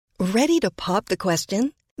Ready to pop the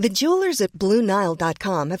question? The jewelers at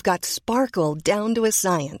BlueNile.com have got sparkle down to a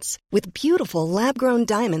science with beautiful lab-grown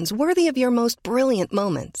diamonds worthy of your most brilliant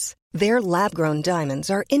moments. Their lab-grown diamonds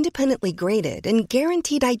are independently graded and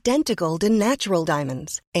guaranteed identical to natural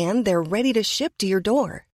diamonds, and they're ready to ship to your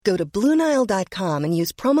door. Go to BlueNile.com and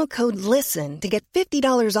use promo code LISTEN to get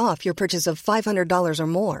 $50 off your purchase of $500 or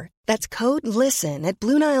more. That's code LISTEN at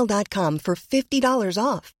BlueNile.com for $50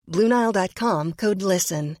 off. BlueNile.com, code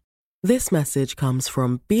LISTEN. This message comes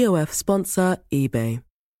from BOF sponsor eBay.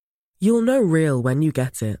 You'll know real when you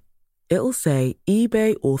get it. It'll say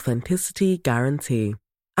eBay Authenticity Guarantee.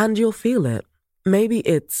 And you'll feel it. Maybe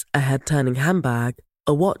it's a head-turning handbag,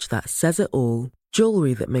 a watch that says it all,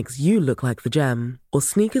 jewelry that makes you look like the gem, or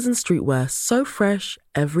sneakers and streetwear so fresh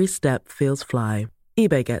every step feels fly.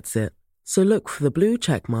 eBay gets it. So look for the blue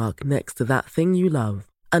check mark next to that thing you love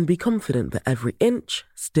and be confident that every inch,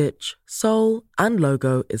 stitch, sole, and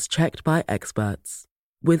logo is checked by experts.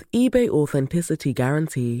 With eBay Authenticity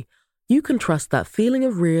Guarantee, you can trust that feeling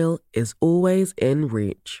of real is always in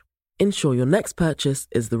reach. Ensure your next purchase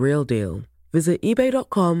is the real deal. Visit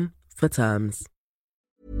ebay.com for terms.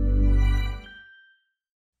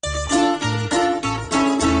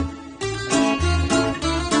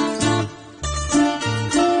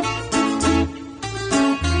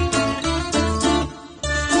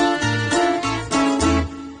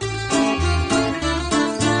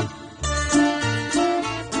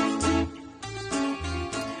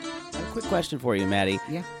 Question for you, Maddie.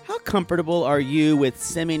 Yeah. How comfortable are you with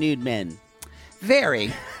semi-nude men?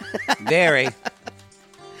 Very. Very.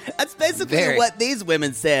 That's basically Very. what these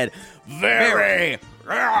women said. Very.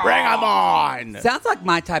 Bring them on. Sounds like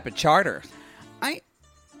my type of charter.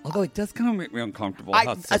 Although it does kind of make me uncomfortable.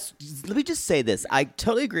 Let me just say this. I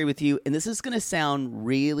totally agree with you, and this is going to sound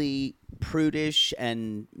really prudish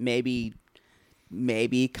and maybe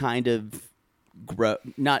kind of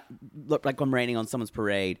not look like I'm raining on someone's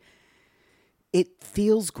parade. It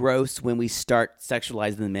feels gross when we start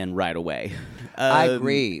sexualizing the men right away. I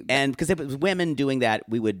agree. And because if it was women doing that,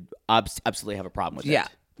 we would absolutely have a problem with it. Yeah,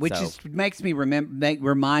 which just makes me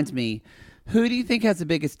reminds me, who do you think has the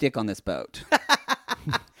biggest dick on this boat?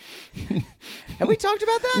 Have we talked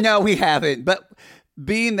about that? No, we haven't. But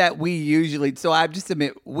being that we usually, so I just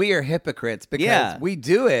admit we are hypocrites because we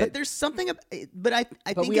do it. But there's something, but I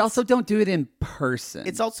think we also don't do it in person.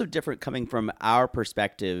 It's also different coming from our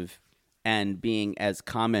perspective and being as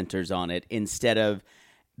commenters on it instead of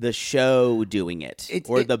the show doing it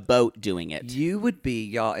or the boat doing it. You would be,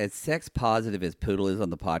 y'all, as sex positive as Poodle is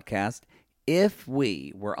on the podcast, if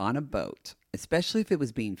we were on a boat, especially if it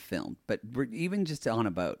was being filmed, but we're even just on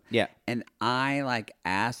a boat. Yeah. And I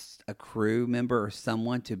asked a crew member or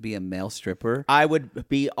someone to be a male stripper. I would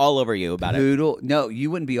be all over you about Poodle, no,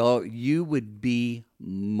 you wouldn't be you would be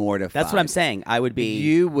mortified. That's what I'm saying. I would be.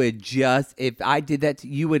 You would just, if I did that,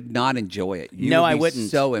 you would not enjoy it. I wouldn't.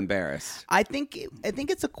 So embarrassed. I think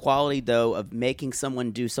it's a quality though of making someone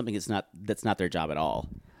do something that's not their job at all.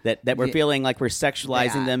 That we're feeling like we're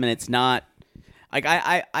sexualizing them, and it's not. Like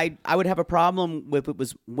I would have a problem if it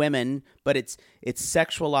was women, but it's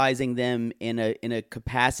sexualizing them in a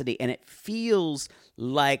capacity, and it feels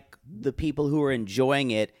like the people who are enjoying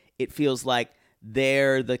it. It feels like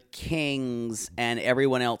they're the kings, and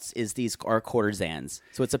everyone else is are courtesans.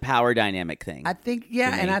 So it's a power dynamic thing. I think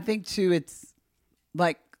and I think too, it's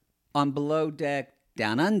like on Below Deck,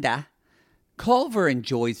 Down Under. Culver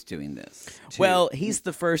enjoys doing this, too. Well, he's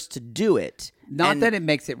the first to do it. Not that it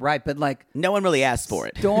makes it right, but no one really asked for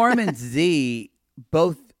it. Storm and Z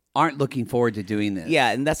both aren't looking forward to doing this.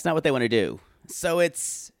 Yeah, and that's not what they want to do. So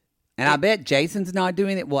it's... And I bet Jason's not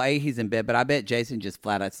doing it. Well, he's in bed, but I bet Jason just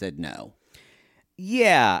flat out said no.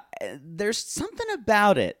 Yeah, there's something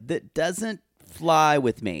about it that doesn't fly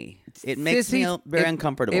with me. It makes me very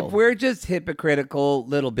uncomfortable. If we're just hypocritical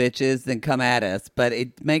little bitches, then come at us. But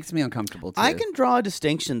it makes me uncomfortable, too. I can draw a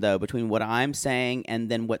distinction, though, between what I'm saying and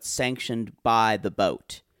then what's sanctioned by the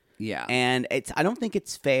boat. Yeah. And I don't think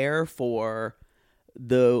it's fair for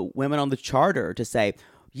the women on the charter to say,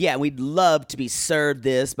 yeah, we'd love to be served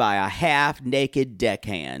this by a half-naked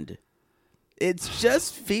deckhand. It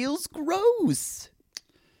just feels gross.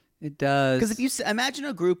 It does. Because if you imagine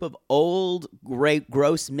a group of old, great,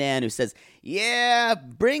 gross men who says, "Yeah,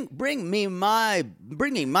 bring me my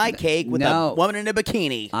cake with a woman in a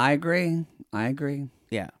bikini." I agree.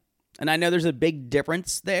 Yeah, and I know there's a big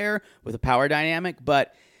difference there with the power dynamic,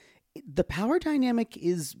 but the power dynamic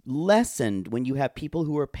is lessened when you have people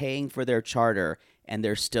who are paying for their charter and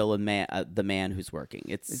they're still the man who's working.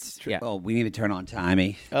 It's true. Yeah. Oh, we need to turn on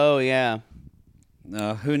Timey. Oh yeah.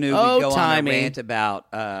 Who knew we'd go on a rant about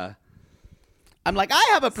I'm like, I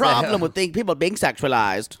have a problem with people being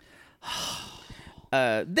sexualized.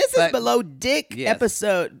 This is Below Dick,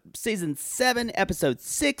 season 7, episode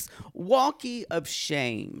 6, Walkie of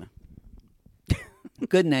Shame.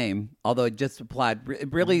 Good name, although it just applied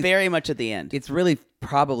really very much at the end. It's really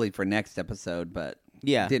probably for next episode, but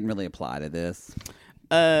it didn't really apply to this.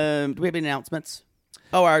 Do we have any announcements?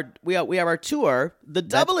 Oh, we have our tour, the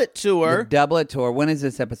Double It tour. The Double It tour. When is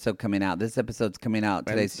this episode coming out? This episode's coming out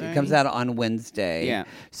today. It comes out on Wednesday. Yeah.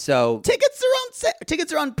 So tickets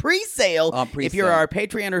are on pre-sale. If you're our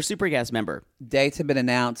Patreon or Supercast member. Dates have been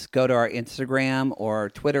announced. Go to our Instagram or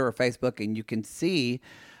Twitter or Facebook, and you can see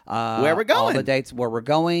where we're going. All the dates where we're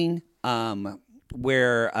going.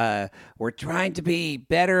 We're trying to be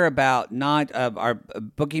better about not. Our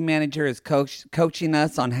booking manager is coaching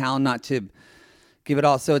us on how not to give it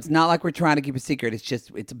all. So it's not like we're trying to keep a secret. It's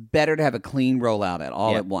just it's better to have a clean rollout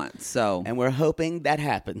at once. So and we're hoping that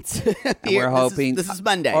happens. We're hoping this is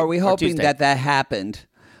Monday. Or we hoping Tuesday. that happened.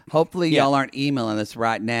 Hopefully y'all aren't emailing us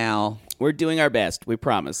right now. We're doing our best. We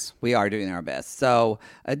promise. We are doing our best. So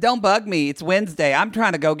don't bug me. It's Wednesday. I'm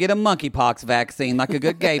trying to go get a monkeypox vaccine like a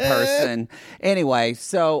good gay person. Anyway,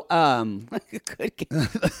 so like a good gay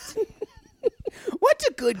what do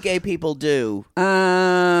good gay people do?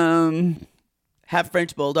 Have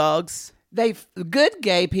French bulldogs? Good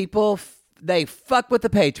gay people, they fuck with the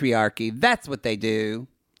patriarchy. That's what they do.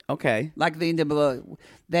 Okay. Like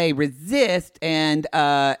they resist and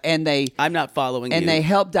they. I'm not following and you. they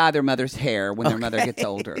help dye their mother's hair when their mother gets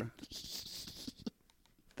older.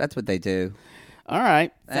 That's what they do. All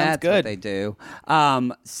right. Sounds That's good. what they do.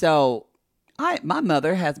 So my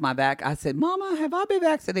mother has my vac. I said, Mama, have I been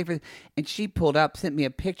vaccinated? And she pulled up, sent me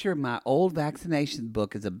a picture of my old vaccination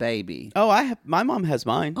book as a baby. Oh, my mom has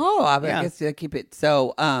mine. Oh, I guess I keep it.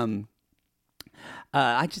 So, I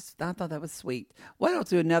thought that was sweet. What else?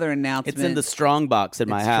 Do another announcement. It's in the strong box in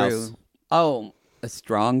my house. True. Oh, a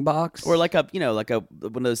strong box, or like one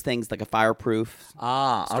of those things, like a fireproof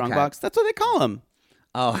strong box. That's what they call them.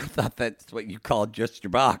 Oh, I thought that's what you called just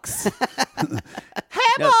your box. Hey,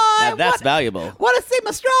 No, boy, now that's valuable. Want to see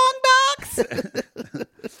my strong box?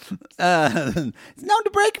 It's known to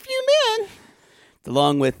break a few men.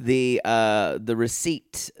 Along with the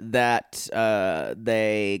receipt that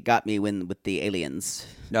they got me with the aliens.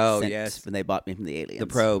 Oh, yes. When they bought me from the aliens. The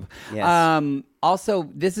probe. Yes. Also,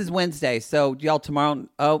 this is Wednesday, so y'all tomorrow.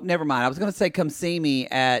 Oh, never mind. I was going to say come see me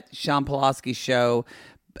at Sean Pulaski's show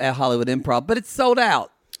at Hollywood Improv, but it's sold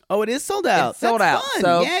out. Oh, it is sold out. It's sold out. Fun.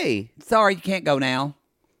 So, yay. Sorry you can't go now.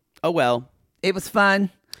 Oh, well. It was fun.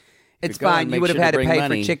 It's you're going, fine. You make would have sure had to to bring pay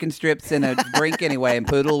money. for chicken strips and a drink anyway, and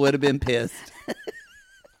Poodle would have been pissed.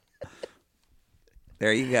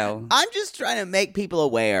 There you go. I'm just trying to make people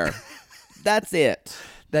aware. That's it.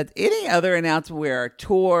 That's any other announcement where our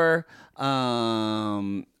tour.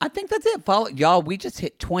 I think that's it. Follow y'all. We just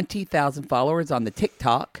hit 20,000 followers on the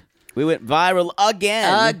TikTok. We went viral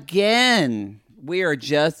again. We are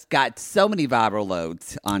just got so many viral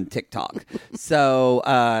loads on TikTok. So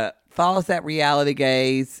follow us at Reality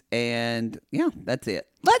Gaze, and yeah, that's it.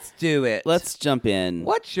 Let's do it. Let's jump in.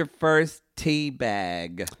 What's your first tea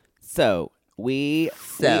bag? So we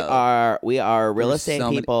are real estate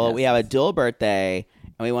people. We have a dual birthday,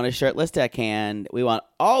 and we want a shirtless deckhand. We want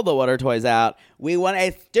all the water toys out. We want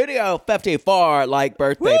a Studio 54 like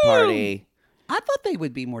birthday party. I thought they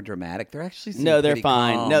would be more dramatic. They're actually they're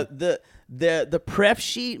fine. calm. No, the prep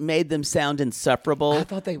sheet made them sound insufferable. I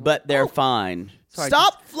thought they were. but they're fine. Sorry,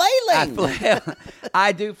 Stop I flailing. flail.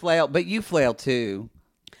 I do flail, but you flail too.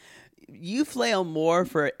 You flail more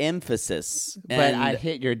for emphasis. But and I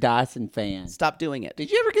hit your Dyson fan. stop doing it. Did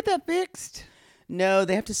you ever get that fixed? No,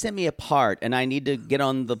 they have to send me a part, and I need to get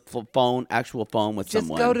on the actual phone with Just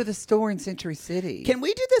someone. go to the store in Century City. Can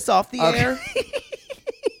we do this off the air?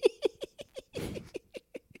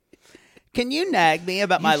 Can you nag me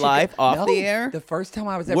about my life off the air? The first time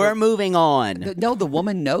I was ever... We're moving on. the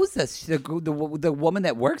woman knows us. The woman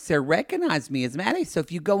that works there recognized me as Maddie. So if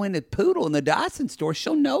you go into Poodle in the Dyson store,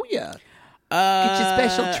 she'll know you. Get you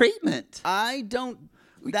special treatment. I don't.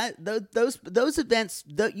 Those events,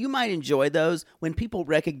 you might enjoy those. When people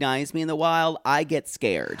recognize me in the wild, I get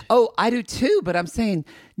scared. Oh, I do too, but I'm saying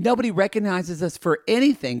nobody recognizes us for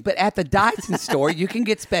anything. But at the Dyson store, you can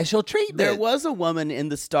get special treatment. There was a woman in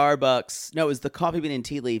the Starbucks, no, it was the Coffee Bean and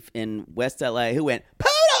Tea Leaf in West LA who went,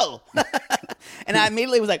 Poodle! And I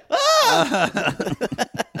immediately was like, ah!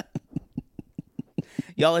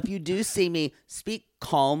 Y'all, if you do see me, speak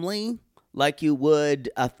calmly like you would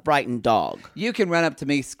a frightened dog. You can run up to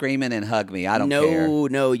me screaming and hug me. I don't care.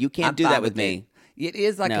 No, you can't do that with me. It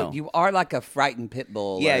is like No. you are like a frightened pit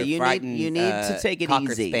bull. Yeah, or a you frightened, need to take it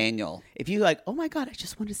Cocker easy. Spaniel. If you like, oh my god, I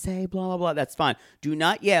just want to say blah blah blah. That's fine. Do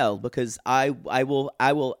not yell because I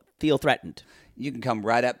will feel threatened. You can come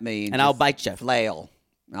right up me And I'll just bite you. Flail.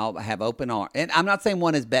 I'll have open arms. And I'm not saying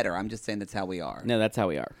one is better. I'm just saying that's how we are. No, that's how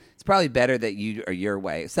we are. It's probably better that you are your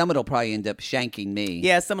way. Someone will probably end up shanking me.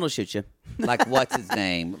 Yeah, someone will shoot you. Like what's his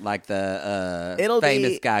name? Like the It'll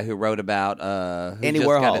famous be- guy who wrote about who Andy just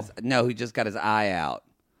Warhol. who just got his eye out.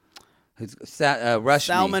 Who's Rushdie?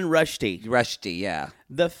 Salman Rushdie, Rushdie, yeah.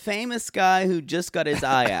 the famous guy who just got his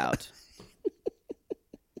eye out.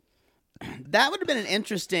 That would have been an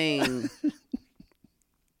interesting.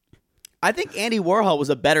 I think Andy Warhol was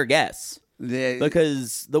a better guess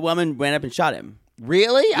because the woman ran up and shot him.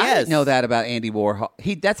 Really? I Yes. didn't know that about Andy Warhol.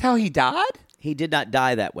 That's how he died? He did not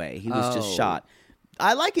die that way. He was just Oh. shot.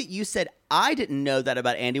 I like it. You said I didn't know that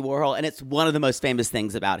about Andy Warhol, and it's one of the most famous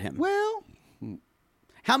things about him. Well,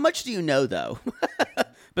 How much do you know, though?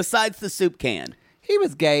 Besides the soup can. he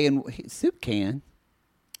was gay and soup can.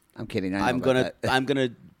 I'm kidding. I know I'm about gonna that. I'm gonna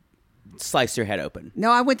slice your head open.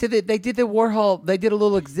 No, I went to they did the Warhol, they did a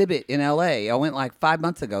little exhibit in L.A. I went like 5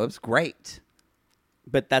 months ago. It was great.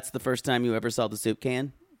 But that's the first time you ever saw the soup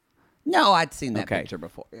can? No, I'd seen that Okay. picture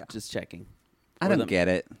before. Yeah. Just checking. I Or don't the- get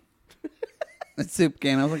it. The soup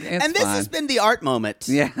can. I was like, it's And this fine. has been the art moment.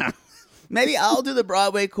 Yeah. Maybe I'll do the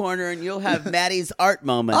Broadway corner and you'll have Maddie's art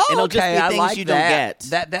moment. Oh, and it'll okay. just be I things like you that. don't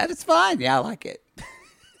get. That is fine. Yeah, I like it.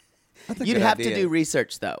 That's a You'd good have to idea. do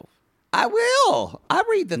research, though. I will. I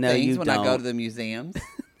read the No, things you when I go don't. to the museums.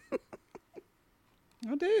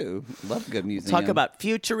 I do. Love a good museum. Talk about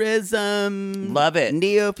futurism. Love it.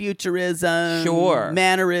 Neo-futurism. Sure.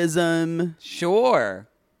 Mannerism. Sure.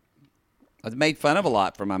 I was made fun of a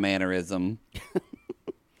lot for my mannerism.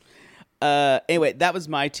 Anyway, that was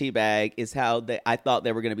my tea bag, is how I thought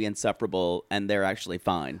they were going to be insufferable, and they're actually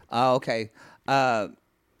fine. Oh, okay.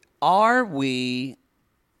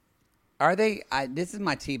 This is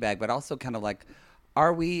my tea bag, but also kind of like,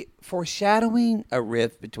 are we foreshadowing a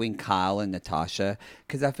rift between Kyle and Natasha?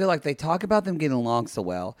 Because I feel like they talk about them getting along so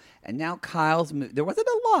well, and now there wasn't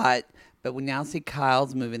a lot, but we now see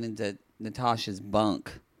Kyle's moving into Natasha's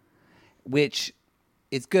bunk, which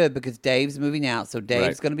is good because Dave's moving out, so Dave's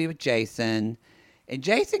Right. going to be with Jason, and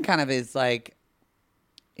Jason kind of is like,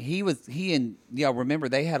 remember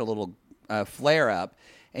they had a little flare up,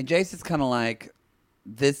 and Jason's kind of like,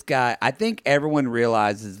 this guy, I think everyone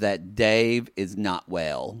realizes that Dave is not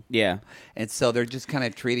well. Yeah. And so they're just kind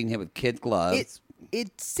of treating him with kid gloves.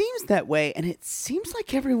 It seems that way, and it seems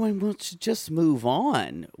like everyone wants to just move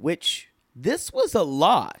on, which this was a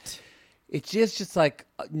lot. It's just like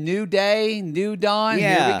new day, new dawn.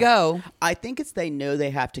 Yeah. Here we go. I think it's they know they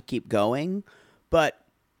have to keep going, but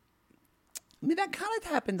I mean, that kind of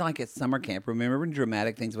happened like at summer camp. Remember when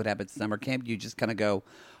dramatic things would happen at summer camp? You just kind of go,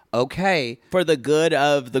 okay. for the good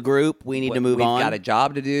of the group, we need to move on. We've got a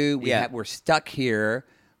job to do. Yeah. We're stuck here.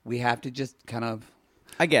 We have to just kind of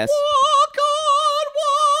I guess. walk on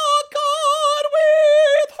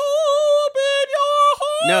with hope in your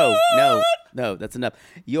heart. No, that's enough.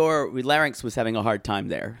 Your larynx was having a hard time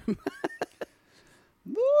there.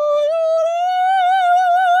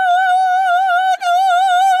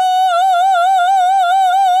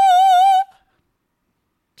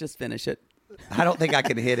 Just finish it. I don't think I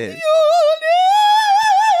can hit it.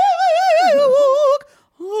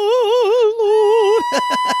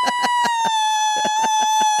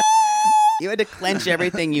 You had to clench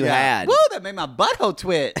everything you had. Woo, that made my butthole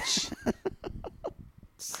twitch.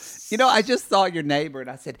 You know, I just saw your neighbor and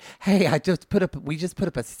I said, hey, we just put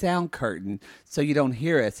up a sound curtain so you don't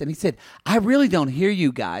hear us. And he said, I really don't hear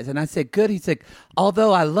you guys. And I said, good. He said,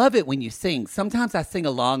 although I love it when you sing. Sometimes I sing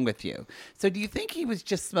along with you. So do you think he was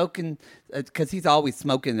just smoking, because he's always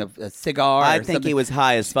smoking a cigar? I or think he something, was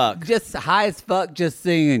high as fuck. just high as fuck, just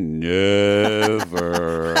singing,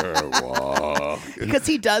 never walk. Because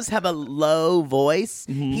he does have a low voice.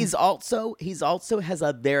 Mm-hmm. He's also has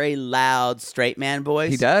a very loud straight man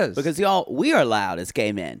voice. He does. Because we are loud as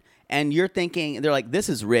gay men. And you're thinking, they're like, this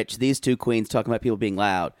is rich. These two queens talking about people being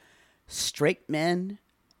loud. Straight men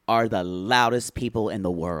are the loudest people in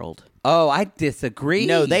the world. Oh, I disagree.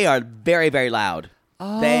 No, they are very, very loud.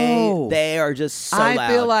 Oh. They are just so I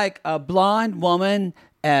loud. feel like a blonde woman,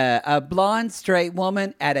 a blonde straight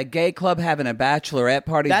woman at a gay club having a bachelorette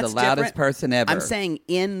party is That's the loudest different. person ever. I'm saying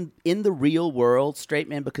in the real world, straight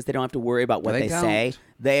men, because they don't have to worry about what They they don't. say,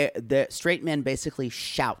 the straight men basically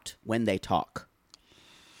shout when they talk.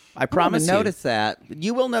 I I promise you. notice that.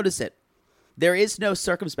 You will notice it. There is no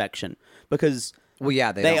circumspection because Well,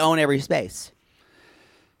 yeah, they don't. own every space.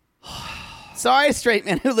 Sorry, straight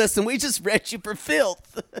men who listen. We just read you for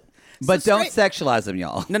filth. But don't sexualize them,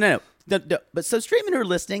 y'all. No. But so straight men who are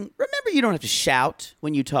listening, remember you don't have to shout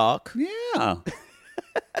when you talk. Yeah.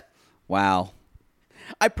 Wow.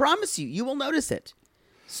 I promise you, you will notice it.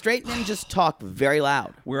 Straight men just talk very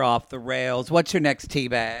loud. We're off the rails. What's your next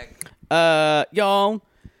teabag? Y'all,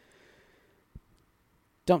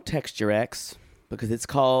 don't text your ex because it's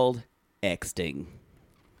called exting.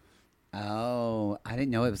 Oh, I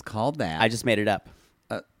didn't know it was called that. I just made it up.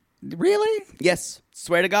 Really? Yes,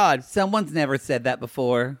 swear to God. Someone's never said that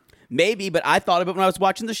before. Maybe, but I thought of it when I was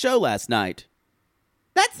watching the show last night.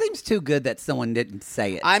 That seems too good that someone didn't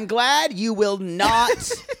say it. I'm glad you will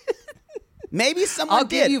not. Maybe someone I'll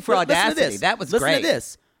give did. you for Listen to audacity. this. That was Listen great. to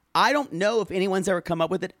this. I don't know if anyone's ever come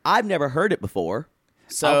up with it. I've never heard it before.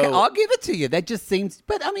 So Okay, I'll give it to you. That just seems,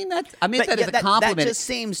 but I mean, that as a compliment. That just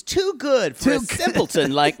seems too good for a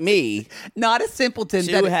simpleton like me. Not a simpleton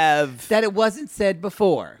To have- that it wasn't said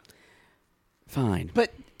before. Fine.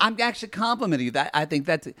 But I'm actually complimenting you. That I think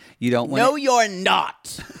that's you don't want. No, you're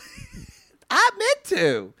not. I meant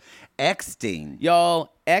to. Exting.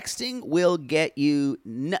 Y'all, exting will get you.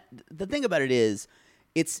 The thing about it is,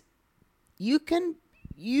 it's you can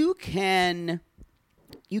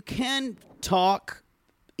talk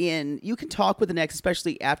with an ex,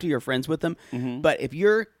 especially after you're friends with them. Mm-hmm. But if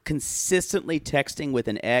you're consistently texting with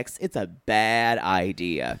an ex, it's a bad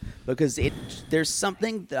idea because there's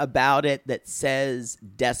something about it that says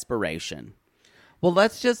desperation. Well,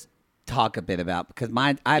 let's just talk a bit about because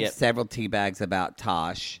I have Yep. several tea bags about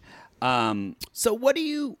Tosh. So what do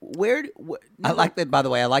you? I like that. By the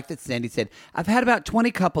way, I like that Sandy said I've had about 20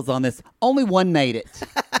 couples on this. Only one made it,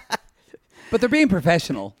 but they're being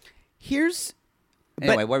professional.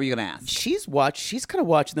 Anyway, what were you going to ask? She's kind of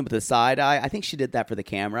watching them with a side eye. I think she did that for the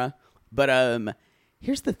camera. But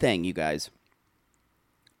here's the thing, you guys.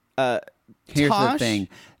 Here's Tosh, the thing.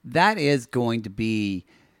 That is going to be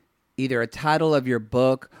either a title of your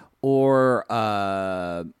book or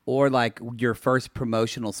like your first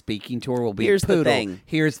promotional speaking tour will be Here's the Poodle. thing.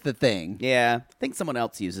 Here's the thing. Yeah, I think someone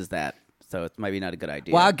else uses that, so it's maybe not a good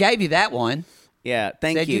idea. Well, I gave you that one. Yeah,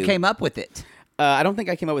 thank Said you. you came up with it. I don't think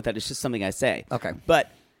I came up with that. It's just something I say. Okay.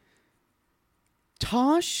 But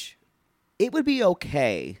Tosh, it would be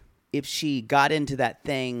okay if she got into that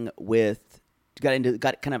thing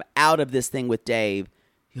got kind of out of this thing with Dave.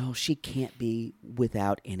 She can't be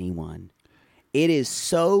without anyone. It is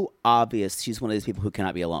so obvious she's one of these people who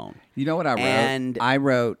cannot be alone. You know what I wrote? And I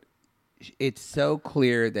wrote, it's so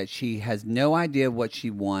clear that she has no idea what she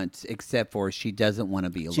wants except for she doesn't want to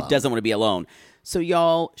be alone. She doesn't want to be alone. So,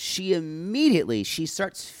 y'all, she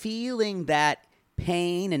starts feeling that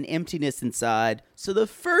pain and emptiness inside. So the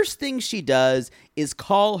first thing she does is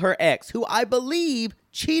call her ex, who I believe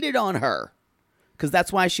cheated on her. Because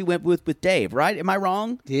that's why she went with Dave, right? Am I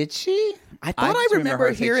wrong? Did she? I thought I just remember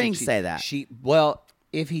her saying hearing say that. Well,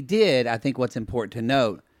 if he did, I think what's important to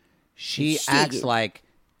note, she acts like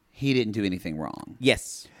he didn't do anything wrong.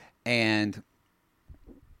 Yes. And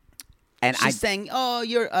she's saying, "Oh,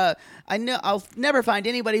 you're. I know. I'll never find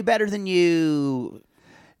anybody better than you."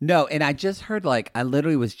 No, and I just heard I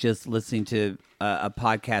literally was just listening to a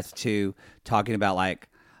podcast too, talking about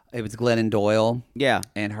it was Glennon Doyle, Yeah.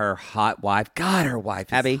 and her hot wife. God, her wife,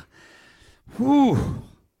 is, Abby. Whew.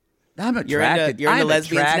 I'm attracted. You're into I'm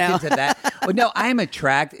lesbians attracted now? to that. Well, no, I'm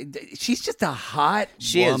attracted. She's just a hot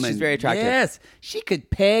She is. woman. She's very attractive. Yes, she could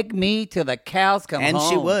peg me till the cows come And home.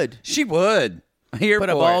 she would. She would. Here Put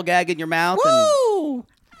for a ball it. gag in your mouth Woo!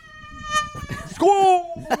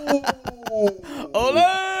 Squall! and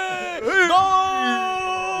Ole!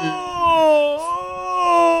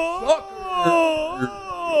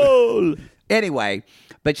 Anyway,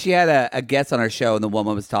 but she had a guest on her show, and the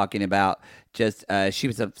woman was talking about she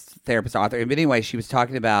was a therapist author. But anyway, she was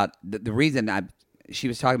talking about the reason she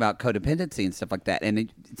was talking about codependency and stuff like that,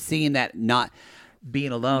 and seeing that not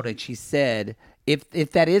being alone. And she said,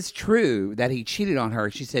 if that is true that he cheated on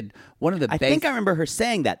her, she said one of the I think I remember her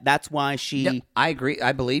saying that. That's why she. No, I agree.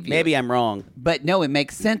 I believe you. Maybe I'm wrong. But no, it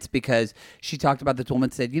makes sense because she talked about this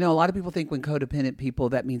woman said, a lot of people think when codependent people,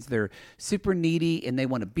 that means they're super needy and they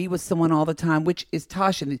want to be with someone all the time, which is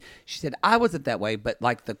Tosh. And she said, I wasn't that way, but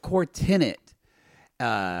the core tenet,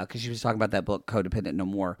 because she was talking about that book, Codependent No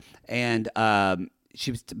More. And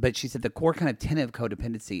she said the core kind of tenet of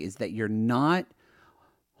codependency is that you're not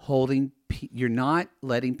letting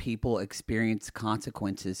people experience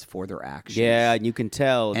consequences for their actions. Yeah, and you can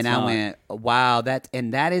tell. And I went, wow, that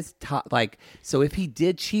is so if he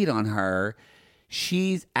did cheat on her,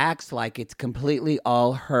 she acts like it's completely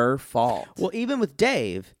all her fault. Well, even with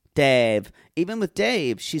Dave,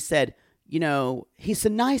 she said, he's a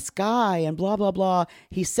nice guy and blah, blah, blah.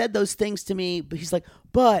 He said those things to me, but he's like,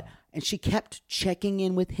 but, and she kept checking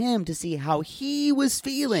in with him to see how he was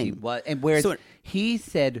feeling. And whereas he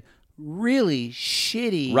said really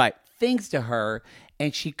shitty things to her,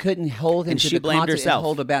 and she couldn't hold him and to she the blamed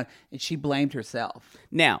herself. And she blamed herself.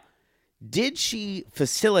 Now, did she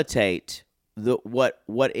facilitate what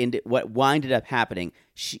winded up happening?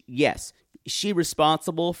 Yes. Is she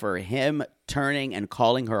responsible for him turning and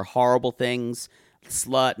calling her horrible things,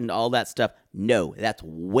 slut and all that stuff? No, that's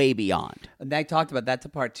way beyond. And they talked about that's a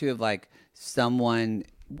part too of like someone.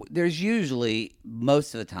 There's usually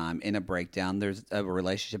most of the time in a breakdown, there's a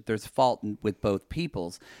relationship, there's fault with both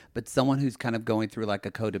peoples, but someone who's kind of going through like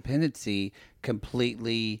a codependency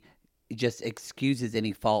completely just excuses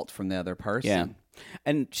any fault from the other person. Yeah.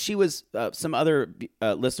 And she was, some other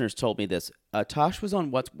listeners told me this. Tosh was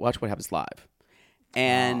on Watch What Happens Live,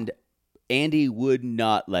 and Andy would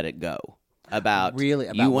not let it go. About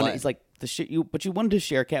what? He's like but you wanted to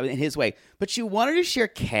share cabins in his way, but you wanted to share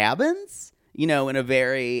cabins, in a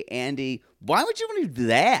very Andy. Why would you want to do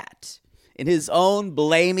that? In his own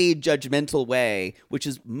blamey, judgmental way, which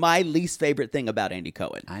is my least favorite thing about Andy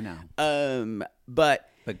Cohen. I know.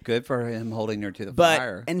 But good for him holding her to the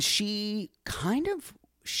fire. And she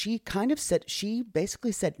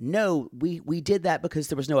basically said, no, we did that because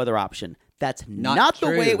there was no other option. That's not the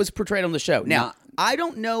way it was portrayed on the show. Now, I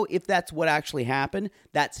don't know if that's what actually happened.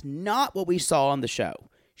 That's not what we saw on the show.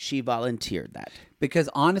 She volunteered that. Because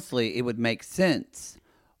honestly, it would make sense.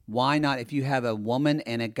 Why not, if you have a woman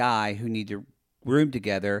and a guy who need to room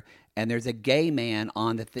together and there's a gay man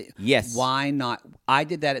on the thing. Yes. Why not? I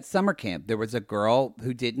did that at summer camp. There was a girl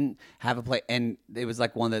who didn't have a place, and it was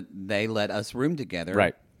like one that they let us room together.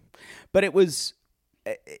 Right. But it was,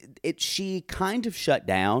 she kind of shut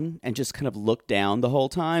down and just kind of looked down the whole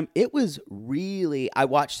time. It was really, I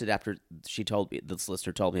watched it after this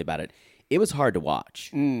listener told me about it. It was hard to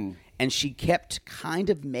watch. And she kept kind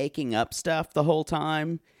of making up stuff the whole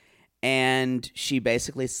time. And she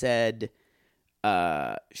basically said,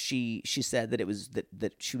 she said that it was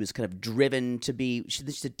that she was kind of driven to be. She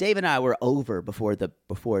said Dave and I were over before the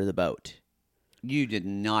boat. You did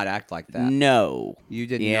not act like that. No, you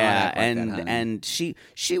did not act like that, honey. And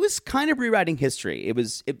she was kind of rewriting history. It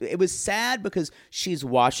was sad because she's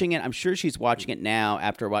watching it. I'm sure she's watching it now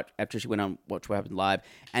after she went on Watch What Happened Live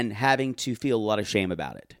and having to feel a lot of shame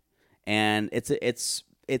about it. And it's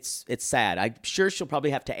sad. I'm sure she'll probably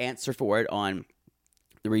have to answer for it on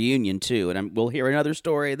the reunion too, and we'll hear another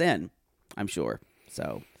story then, I'm sure.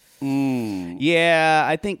 So, yeah,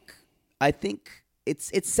 I think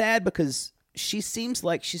it's sad because she seems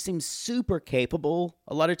super capable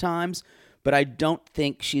a lot of times, but I don't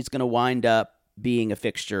think she's going to wind up being a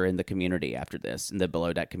fixture in the community after this, in the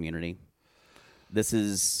Below Deck community. This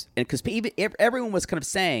is, and because everyone was kind of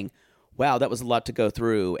saying, wow, that was a lot to go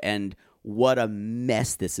through, and what a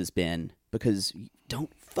mess this has been, because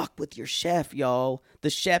don't fuck with your chef, y'all. The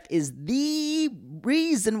chef is the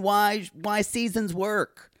reason why seasons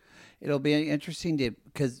work. It'll be interesting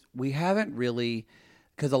because we haven't really,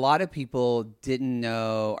 because a lot of people didn't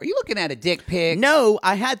know. Are you looking at a dick pic? No,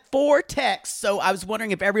 I had 4 texts, so I was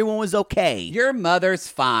wondering if everyone was okay. Your mother's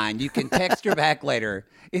fine. You can text her back later.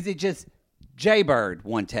 Is it just Jaybird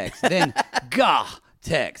 1 text, then gah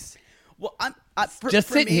text? Well, just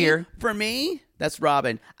sitting here. For me, that's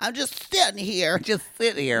Robin. I'm just sitting here. Just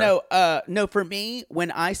sitting here. No. For me,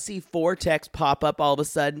 when I see 4 texts pop up all of a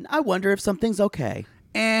sudden, I wonder if something's okay.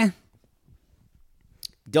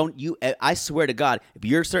 Don't you? I swear to God, if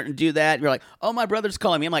you're starting to do that, you're like, "Oh, my brother's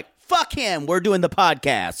calling me." I'm like, "Fuck him. We're doing the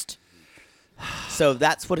podcast." So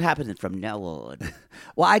that's what happened from now on.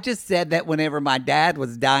 Well, I just said that whenever my dad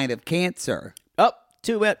was dying of cancer. Oh,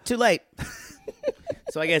 too late.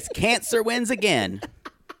 So I guess cancer wins again.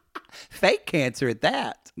 Fake cancer at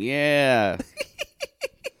that. Yeah.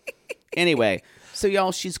 Anyway, so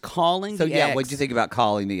y'all, she's calling the ex. What'd you think about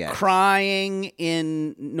calling the ex? Crying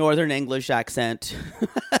in Northern English accent.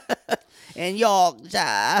 And y'all,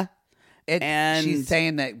 and she's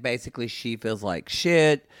saying that basically she feels like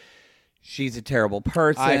shit. She's a terrible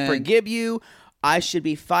person. I forgive you. I should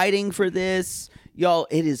be fighting for this. Y'all,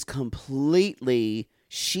 it is completely,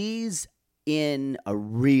 she's in a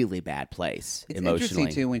really bad place emotionally. It's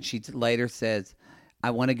interesting too when she later says, "I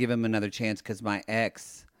want to give him another chance because my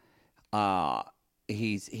ex,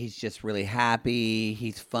 he's just really happy.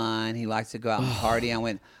 He's fun. He likes to go out and party." I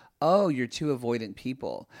went, "Oh, you're 2 avoidant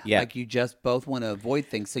people. Yeah, like you just both want to avoid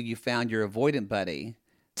things. So you found your avoidant buddy."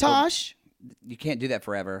 Tosh, you can't do that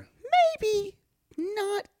forever. Maybe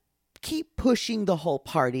not. Keep pushing the whole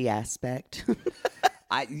party aspect.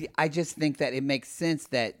 I just think that it makes sense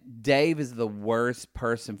that Dave is the worst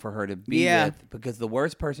person for her to be Yeah. with, because the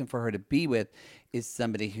worst person for her to be with is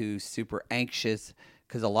somebody who's super anxious,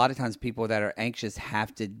 because a lot of times people that are anxious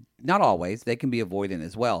have to, not always, they can be avoidant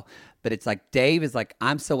as well, but it's like Dave is like,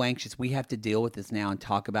 I'm so anxious, we have to deal with this now and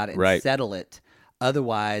talk about it and Right. settle it.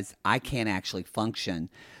 Otherwise, I can't actually function.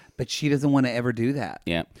 But she doesn't want to ever do that.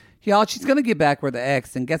 Yeah. Y'all, she's going to get back with the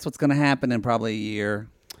ex, and guess what's going to happen in probably a year?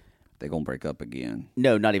 They're going to break up again.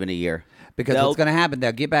 No, not even a year. Because They'll- what's going to happen,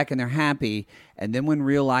 they'll get back and they're happy, and then when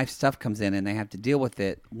real life stuff comes in and they have to deal with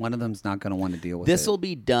it, one of them's not going to want to deal with This it. will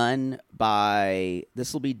be done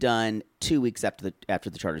 2 weeks after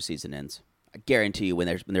the charter season ends. I guarantee you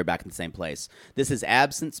when they're back in the same place. This is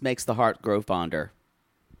absence makes the heart grow fonder.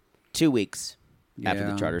 2 weeks after the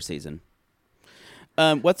Yeah. charter season.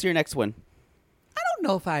 What's your next one? I don't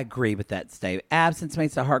know if I agree with that statement. Absence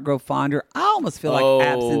makes the heart grow fonder. I almost feel Oh. like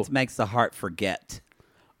absence makes the heart forget.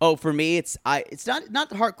 Oh, for me, it's not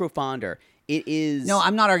the heart grow fonder. It is No,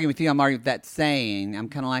 I'm not arguing with you. I'm arguing with that saying. I'm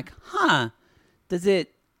kind of like, does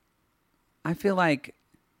it? I feel like,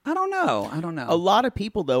 I don't know. a lot of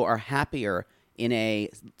people though are happier in a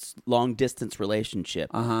long distance relationship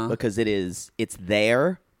because it's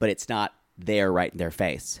there, but it's not there right in their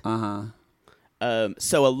face.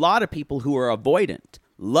 So a lot of people who are avoidant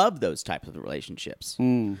love those types of relationships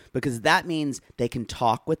because that means they can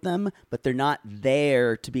talk with them, but they're not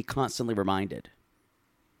there to be constantly reminded.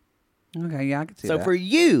 Okay, yeah, I can see So that. for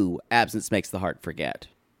you, absence makes the heart forget.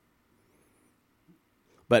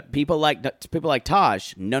 But people like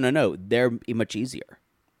Taj, no, they're much easier.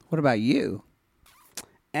 What about you?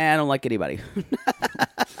 And I don't like anybody.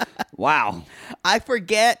 Wow. I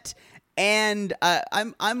forget, and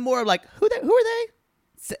I'm more like who are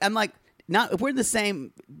they? I'm like not if we're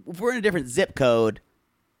in a different zip code,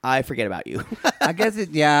 I forget about you. I guess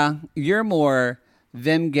you're more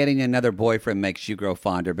them getting another boyfriend makes you grow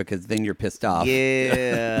fonder because then you're pissed off.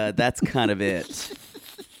 Yeah, that's kind of it.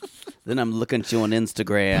 Then I'm looking at you on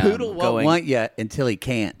Instagram. Poodle won't want you until he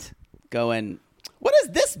can't. Going, what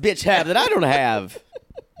does this bitch have that I don't have?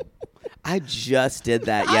 I just did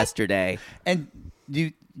that yesterday. And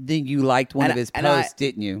you liked one of his posts,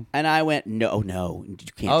 didn't you? And I went, no, you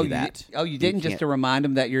can't do that. You didn't just can't. to remind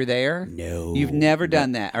him that you're there? No. You've never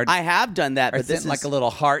done that. Or, I have done that, or but this sent is like a little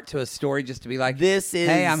heart to a story just to be like, This is-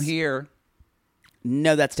 hey, I'm here.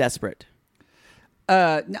 No, that's desperate.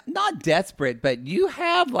 Not desperate, but you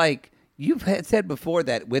have you've said before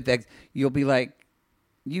that with ex, you'll be like,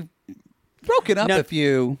 you've broken up a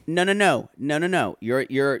few. No.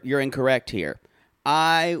 You're incorrect here.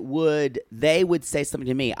 They would say something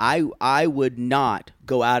to me. I would not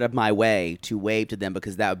go out of my way to wave to them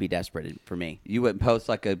because that would be desperate for me. You wouldn't post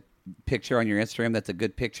like a picture on your Instagram that's a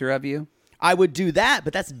good picture of you? I would do that,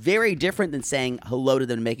 but that's very different than saying hello to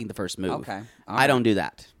them and making the first move. Okay. All I right. don't do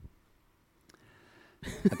that.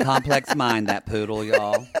 A complex mind, that poodle,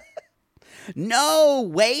 y'all. No,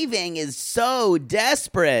 waving is so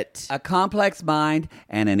desperate. A complex mind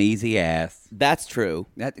and an easy ass. That's true.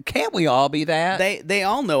 Can't we all be that? They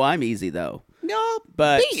all know I'm easy though. no,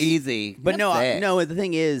 But be easy. But That's sex. no. The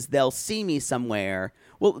thing is, they'll see me somewhere.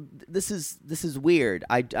 Well, this is weird.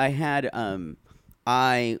 I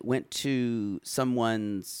went to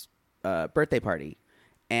someone's birthday party,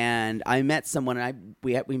 and I met someone. And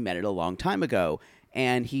we met it a long time ago,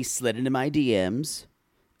 and he slid into my DMs,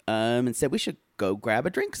 and said we should go grab a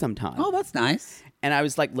drink sometime. Oh, that's nice. And I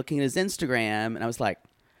was like looking at his Instagram, and I was like,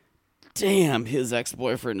 "Damn, his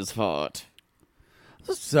ex-boyfriend is hot."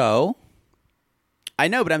 So, I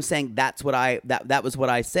know, but I'm saying that was what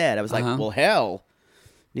I said. I was like, Uh-huh. well, hell,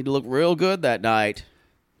 need to look real good that night.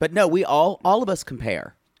 But no, we all of us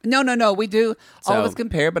compare. no, we do. All of So- us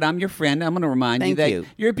compare, but I'm your friend. I'm going to remind you Thank that you.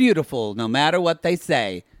 you're beautiful no matter what they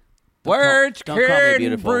say. Words don't call me can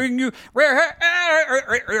beautiful. bring you.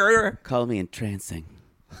 Call me entrancing.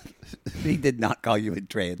 He did not call you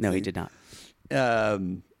entrancing. No, he did not.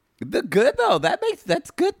 But good though. That's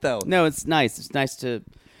good though. No, it's nice. It's nice to.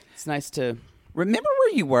 Remember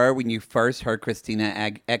where you were when you first heard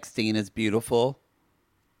Christina Eckstein is beautiful?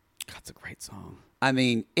 God, it's a great song. I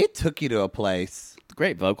mean, it took you to a place.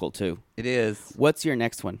 Great vocal too. It is. What's your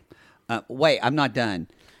next one? Wait, I'm not done.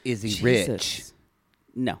 Is he rich? Jesus.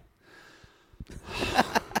 No.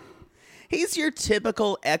 He's your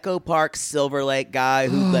typical Echo Park Silver Lake guy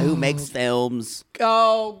who makes films.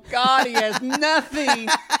 Oh, God, he has nothing.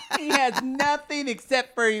 He has nothing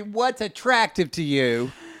except for what's attractive to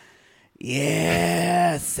you.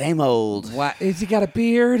 Yeah, same old. Why, has he got a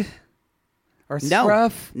beard? Or No.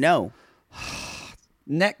 scruff? No.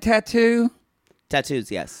 Neck tattoo? Tattoos,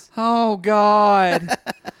 yes. Oh, God.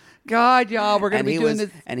 God, y'all, we're going to be doing this.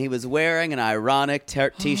 And he was wearing an ironic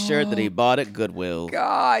T-shirt that he bought at Goodwill.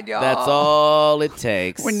 God, y'all. That's all it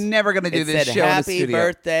takes. We're never going to do this said, show in the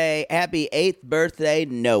studio. Happy 8th birthday,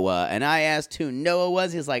 Noah. And I asked who Noah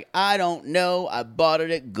was. He's like, I don't know. I bought it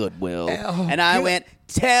at Goodwill. And I went,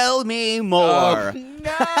 tell me more.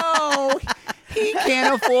 No. He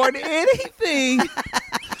can't afford anything.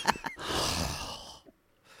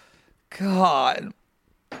 God.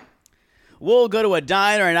 We'll go to a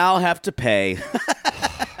diner and I'll have to pay.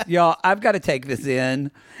 Y'all, I've got to take this in.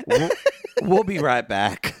 We'll be right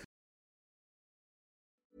back.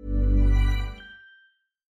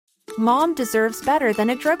 Mom deserves better than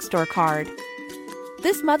a drugstore card.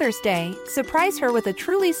 This Mother's Day, surprise her with a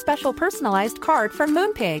truly special personalized card from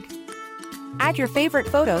Moonpig. Add your favorite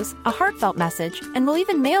photos, a heartfelt message, and we'll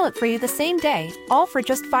even mail it for you the same day, all for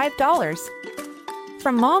just $5.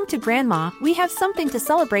 From mom to grandma, we have something to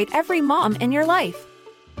celebrate every mom in your life.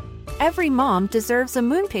 Every mom deserves a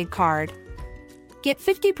Moonpig card. Get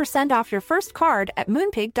 50% off your first card at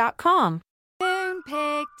Moonpig.com.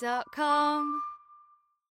 Moonpig.com.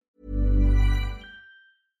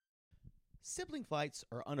 Sibling fights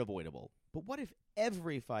are unavoidable, but what if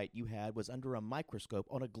every fight you had was under a microscope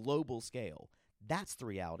on a global scale? That's the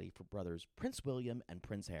reality for brothers Prince William and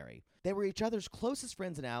Prince Harry. They were each other's closest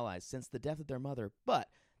friends and allies since the death of their mother, but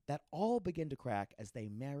that all began to crack as they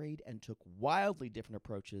married and took wildly different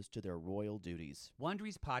approaches to their royal duties.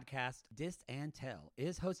 Wondery's podcast, Dis and Tell,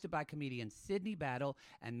 is hosted by comedians Sydney Battle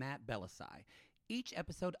and Matt Bellassai. Each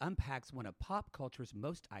episode unpacks one of pop culture's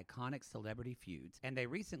most iconic celebrity feuds, and they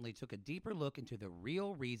recently took a deeper look into the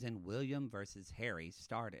real reason William versus Harry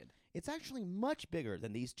started. It's actually much bigger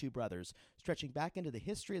than these two brothers, stretching back into the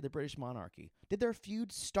history of the British monarchy. Did their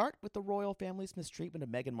feud start with the royal family's mistreatment of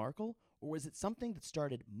Meghan Markle, or was it something that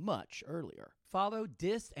started much earlier? Follow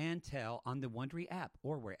Dis and Tell on the Wondery app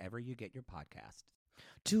or wherever you get your podcasts.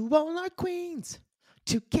 To all our queens,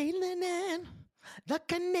 to Caitlin and the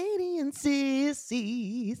Canadian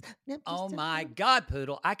sissies. Oh my God,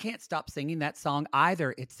 Poodle. I can't stop singing that song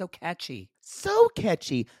either. It's so catchy. So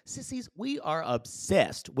catchy. Sissies, we are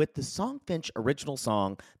obsessed with the Songfinch original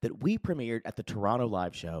song that we premiered at the Toronto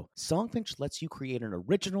Live Show. Songfinch lets you create an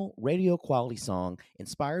original radio quality song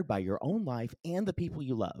inspired by your own life and the people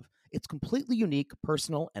you love. It's completely unique,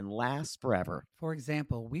 personal, and lasts forever. For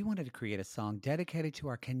example, we wanted to create a song dedicated to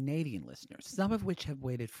our Canadian listeners, some of which have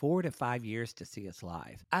waited 4 to 5 years to see us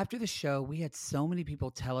live. After the show, we had so many people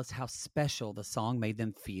tell us how special the song made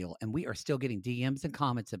them feel, and we are still getting DMs and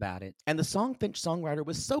comments about it. And the Songfinch songwriter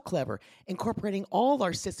was so clever, incorporating all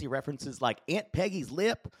our sissy references like Aunt Peggy's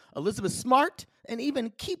Lip, Elizabeth Smart, and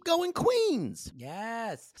even Keep Going Queens.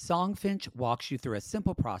 Yes. Songfinch walks you through a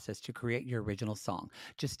simple process to create your original song.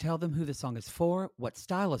 Just tell them who the song is for, what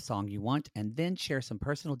style of song you want, and then share some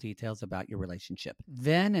personal details about your relationship.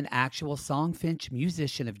 Then an actual Songfinch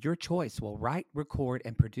musician of your choice will write, record,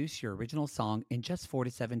 and produce your original song in just 4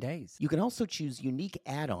 to 7 days. You can also choose unique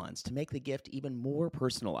add-ons to make the gift even more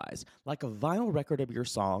personalized, like a vinyl record of your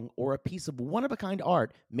song or a piece of one-of-a-kind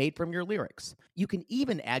art made from your lyrics. You can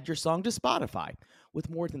even add your song to Spotify. With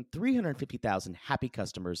more than 350,000 happy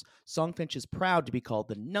customers, Songfinch is proud to be called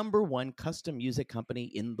the #1 custom music company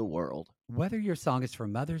in the world. Whether your song is for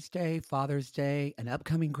Mother's Day, Father's Day, an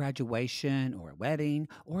upcoming graduation, or a wedding,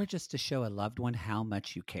 or just to show a loved one how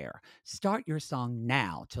much you care, start your song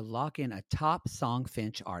now to lock in a top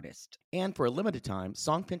Songfinch artist. And for a limited time,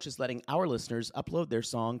 Songfinch is letting our listeners upload their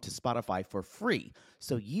song to Spotify for free,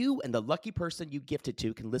 so you and the lucky person you gift it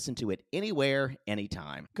to can listen to it anywhere,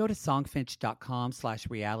 anytime. Go to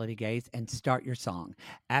songfinch.com/realitygaze and start your song.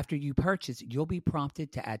 After you purchase, you'll be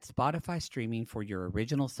prompted to add Spotify streaming for your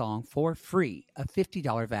original song for free, a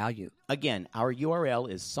 $50 value. Again, our URL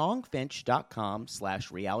is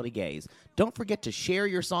songfinch.com/realitygaze. Don't forget to share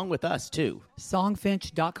your song with us, too.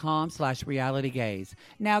 Songfinch.com/realitygaze.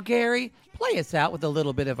 Now, Gary, play us out with a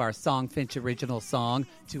little bit of our Songfinch original song,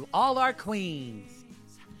 To All Our Queens.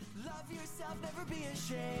 Love yourself, never be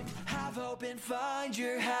ashamed. Have hope and find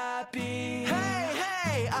your happy. Hey,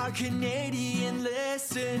 hey, our Canadian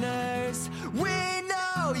listeners. We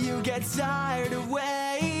know you get tired of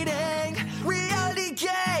waiting. Reality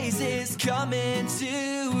Gaze is coming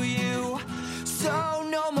to you. So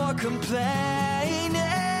no more complaining.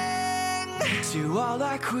 To all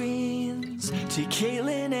our queens, to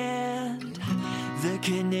Caitlin and the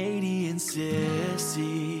Canadian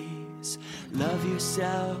sissies. Love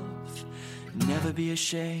yourself, never be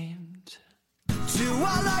ashamed. To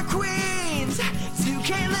all our queens, to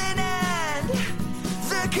Caitlin and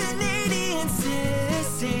the Canadian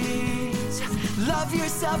sissies. Love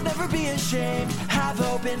yourself, never be ashamed. Have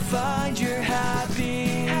hope and find your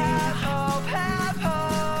happy.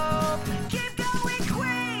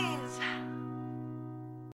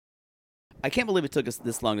 I can't believe it took us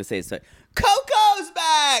this long to say so. Coco's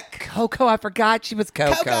back. Coco, I forgot she was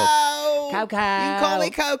Coco. Coco. Coco. You can call me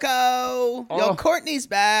Coco. Yo, Courtney's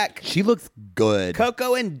back. She looks good.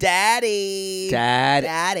 Coco and Daddy.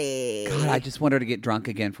 Daddy. God, I just want her to get drunk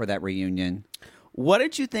again for that reunion. What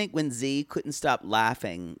did you think when Z couldn't stop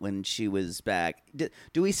laughing when she was back?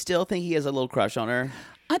 Do we still think he has a little crush on her?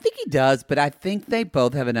 I think he does, but I think they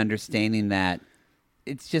both have an understanding that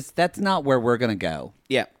it's just that's not where we're going to go.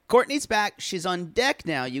 Yeah. Courtney's back. She's on deck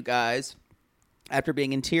now, you guys, after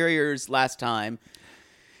being interiors last time.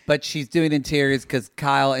 But she's doing interiors because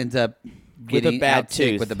Kyle ends up getting with a bad out sick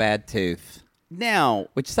tooth. with a bad tooth. Now,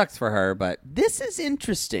 Which sucks for her, but this is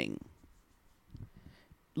interesting.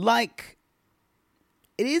 Like,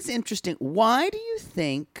 it is interesting. Why do you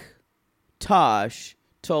think Tosh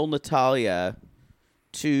told Natalia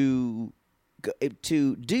to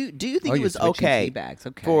do you think Oh, it you're was switching okay, teabags.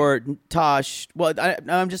 Okay. for Tosh? Well,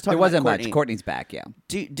 I'm just talking there wasn't about Courtney. much. Courtney's back, yeah.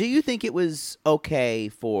 Do you think it was okay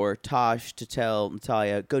for Tosh to tell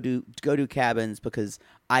Natalia go do cabins because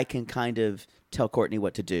I can kind of tell Courtney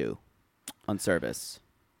what to do on service?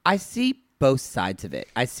 I see both sides of it.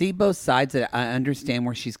 I see both sides. That I understand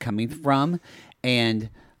where she's coming from,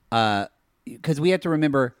 and because we have to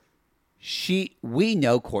remember, we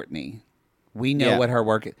know Courtney, we know what her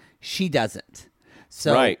work is. She doesn't.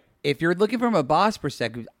 So Right. if you're looking from a boss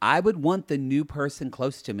perspective, I would want the new person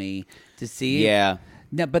close to me to see. Yeah.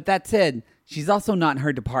 No, but that said, she's also not in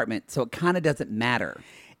her department, so it kind of doesn't matter.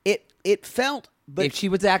 It felt, but If she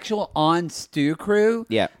was actual on Stew Crew,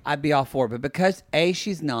 Yeah. I'd be all for it. But because A,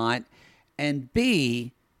 she's not, and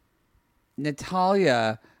B,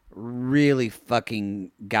 Natalia really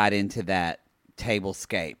fucking got into that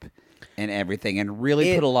tablescape and everything and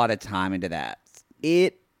really put a lot of time into that.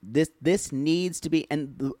 This needs to be,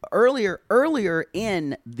 and earlier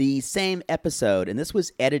in the same episode, and this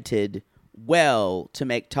was edited well to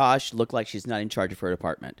make Tosh look like she's not in charge of her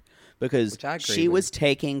department because Which I agree she with. was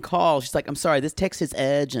taking calls. She's like, "I'm sorry, this text is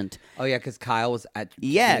urgent." Oh, yeah, because Kyle was at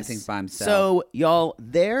Yes. things by himself. So, y'all,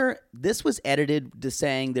 this was edited to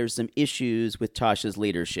saying there's some issues with Tasha's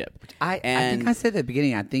leadership. I think I said at the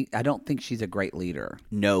beginning, I don't think she's a great leader.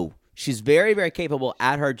 No. She's very, very capable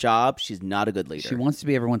at her job. She's not a good leader. She wants to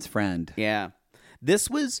be everyone's friend. Yeah.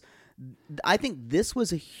 I think this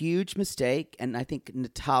was a huge mistake, and I think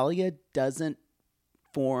Natalia doesn't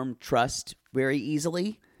form trust very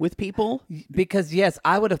easily with people. Because, yes,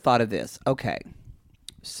 I would have thought of this. Okay.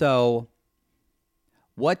 So,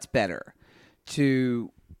 what's better?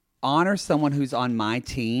 To honor someone who's on my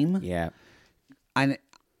team Yeah.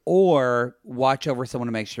 or watch over someone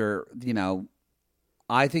to make sure,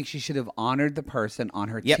 I think she should have honored the person on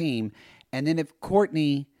her Yep. team. And then if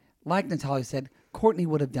Courtney, like Natalia said, Courtney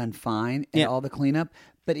would have done fine in Yep. all the cleanup.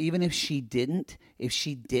 But even if she didn't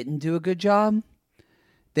do a good job,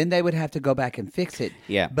 then they would have to go back and fix it.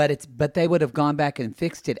 Yeah. But they would have gone back and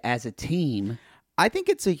fixed it as a team. I think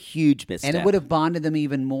it's a huge misstep. And it would have bonded them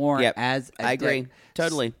even more Yep. as a I agree.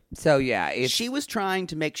 Totally. So, yeah. She was trying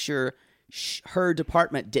to make sure her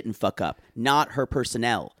department didn't fuck up, not her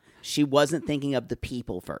personnel. She wasn't thinking of the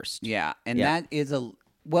people first. Yeah, and Yeah. that is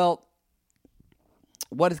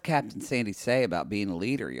what does Captain Sandy say about being a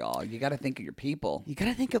leader, y'all? You got to think of your people. You got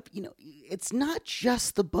to think of, it's not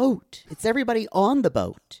just the boat. It's everybody on the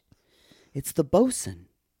boat. It's the bosun.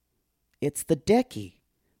 It's the decky.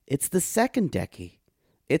 It's the second decky.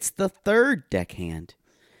 It's the third deckhand.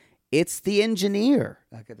 It's the engineer.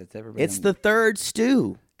 Okay, that's everybody. It's the third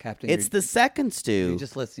stew. Captain. It's the second stew. You're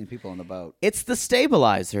just listing people on the boat. It's the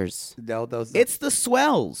stabilizers. No, those. It's the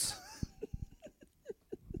swells.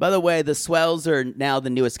 By the way, the swells are now the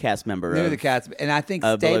newest cast member. New to of the cats, and I think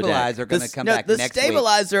Below Deck. Stabilizer are going to come back The next week.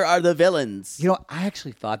 stabilizer are the villains. I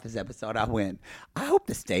actually thought this episode, I hope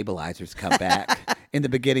the Stabilizers come back in the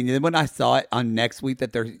beginning. And then when I saw it on next week,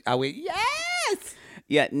 I went, yes!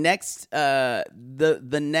 Yeah, next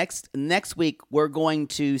next week we're going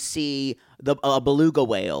to see a beluga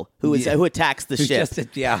whale who attacks the Who's ship.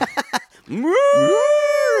 just yeah.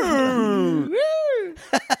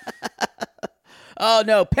 Oh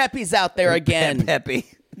no, Peppy's out there again.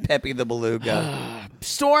 Peppy the beluga.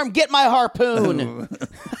 Storm, get my harpoon.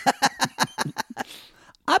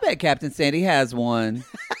 I bet Captain Sandy has one.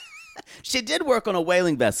 She did work on a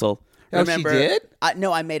whaling vessel. Oh, she Remember? did?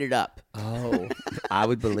 No, I made it up. Oh, I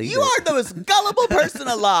would believe You it. are the most gullible person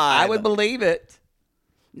alive. I would believe it.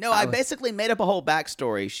 No, I basically made up a whole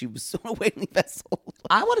backstory. She was on a whaling vessel.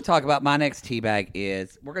 I want to talk about my next teabag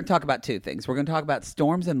is we're going to talk about two things. We're going to talk about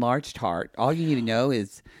Storm's enlarged heart. All you need to know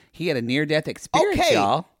is he had a near-death experience, Okay,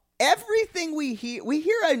 y'all. everything we hear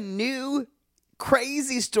a new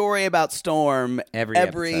crazy story about Storm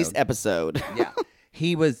Every episode. Yeah.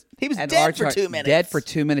 He was dead for 2 minutes. Dead for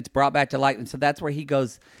 2 minutes, brought back to life. And so that's where he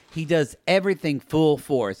goes. He does everything full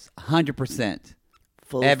force, 100%.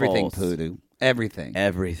 Full everything, force. Poodoo. Everything.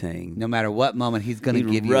 Everything. No matter what moment, he's going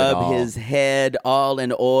to give you it rub all. his head all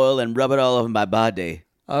in oil and rub it all over my body.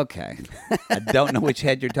 Okay. I don't know which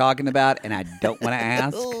head you're talking about, and I don't want to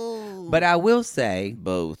ask. But I will say,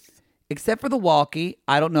 Both. except for the walkie,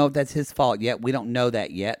 I don't know if that's his fault yet. We don't know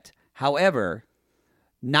that yet. However,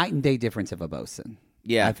 night and day difference of a bosun.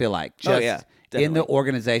 Yeah. I feel like. Oh, Just yeah, in the definitely.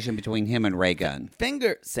 organization between him and Ray Gunn.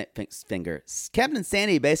 Finger. Captain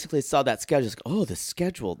Sandy basically saw that schedule. She's like, oh, the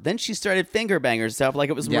schedule. Then she started finger banging herself like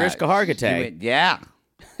it was Mariska She Hargitay. went, yeah.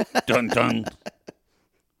 Dun dun.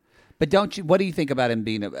 But don't you? What do you think about him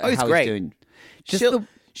being? Oh, he's how great. He's doing?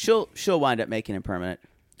 Just She'll wind up making him permanent.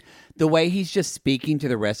 the way he's just speaking to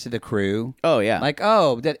the rest of the crew. Oh yeah.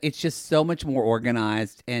 That it's just so much more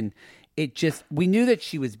organized, and it just we knew that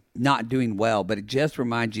she was not doing well, but it just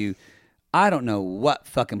reminds you. I don't know what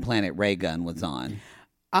fucking planet Ray Gunn was on.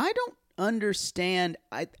 I don't understand.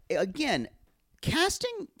 Again,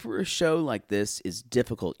 casting for a show like this is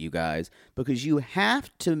difficult, you guys, because you have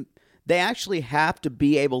to. They actually have to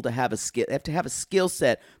be able to have a skill. They have to have a skill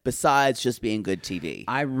set besides just being good TV.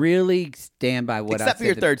 I really stand by what I Except for said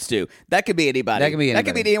your to- third stew. That could be anybody. That could be That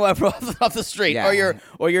could be anybody. anyone off the street, Yeah.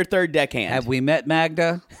 or your third deckhand. Have we met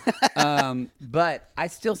Magda? But I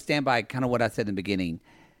still stand by kind of what I said in the beginning.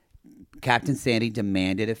 Captain Sandy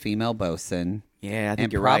demanded a female bosun. Yeah, I think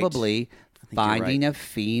and you're right. probably you're finding right. a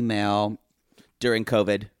female During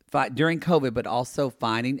COVID. during COVID, but also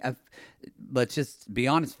finding a. Let's just be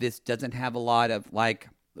honest. This doesn't have a lot of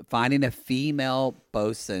finding a female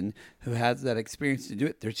bosun who has that experience to do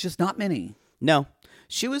it. There's just not many. No,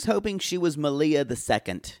 she was hoping she was Malia the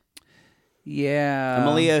second. Yeah,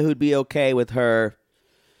 Malia who'd be okay with her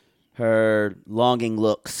longing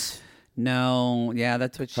looks. No, yeah,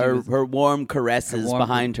 that's what she Her was. her warm caresses Her warm-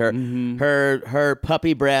 behind her, her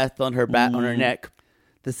puppy breath on her back on her neck.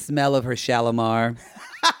 The smell of her Shalimar.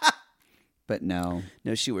 But no.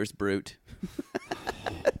 No, she wears Brute.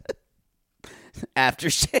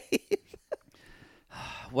 Aftershave.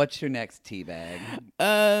 What's your next teabag?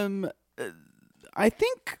 I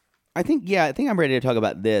think I'm ready to talk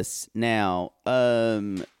about this now.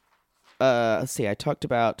 Let's see. I talked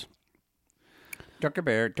about. Tucker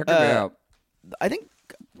Bear. I think.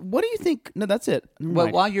 What do you think? No, that's it. Never Well,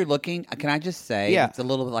 mind. while you're looking, can I just say Yeah. it's a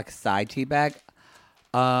little bit like a side teabag.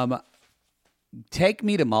 Take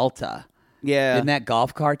Me to Malta. Yeah. In that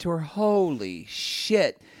golf car tour. Holy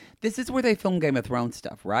shit. This is where they film Game of Thrones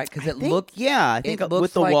stuff, right? Because it looks. Yeah, I think it looks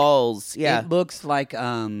with the like- walls. Yeah. It looks like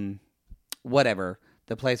whatever.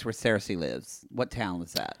 The place where Cersei lives. What town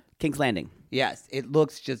was that? King's Landing. Yes. It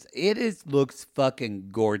looks looks fucking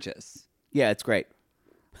gorgeous. Yeah, it's great.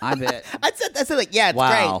 I bet. I said like, yeah, it's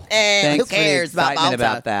Wow. great. Eh, Thanks who cares for the about excitement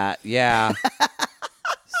Malta? about that. Yeah.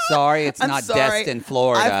 Sorry, it's I'm not sorry. Destin,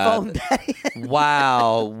 Florida. I phoned that in.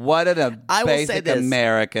 Wow, what an I will say basic this.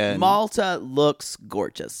 American. Malta looks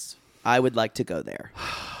gorgeous. I would like to go there.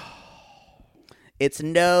 It's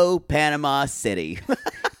no Panama City.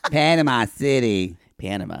 Panama City.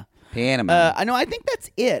 Panama. Panama. I know. I think that's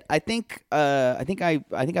it. I think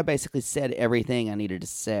I basically said everything I needed to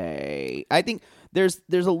say. I think there's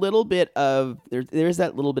a little bit of there's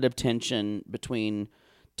that little bit of tension between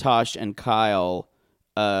Tosh and Kyle,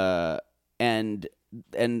 and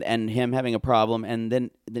him having a problem, and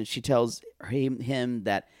then she tells him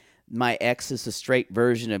that my ex is a straight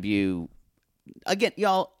version of you. Again,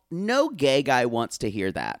 y'all, no gay guy wants to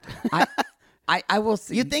hear that. I will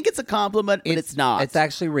say. You think it's a compliment, but it's not. It's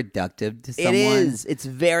actually reductive to someone. It is. It's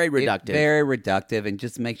very reductive. Very reductive, and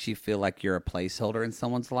just makes you feel like you're a placeholder in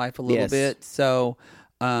someone's life a little Yes. bit. So,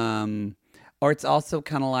 or it's also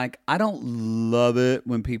kind of like, I don't love it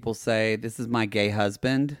when people say, "This is my gay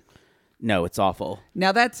husband." No, it's awful.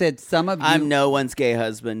 Now that said, some of you, I'm no one's gay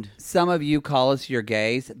husband. some of you call us your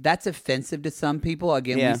gays. That's offensive to some people.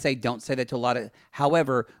 Again, Yeah. we say don't say that to a lot of.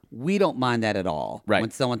 However, we don't mind that at all. Right.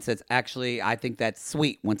 When someone says, actually, I think that's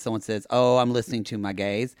sweet. When someone says, "Oh, I'm listening to my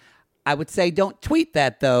gays," I would say don't tweet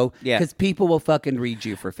that though, Yeah. because people will fucking read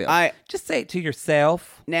you for filth. Just say it to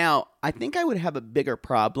yourself. Now, I think I would have a bigger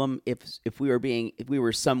problem if we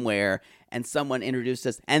were somewhere and someone introduced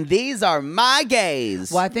us, and these are my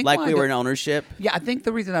gays. Well, I think like why we I were don't- in ownership. Yeah, I think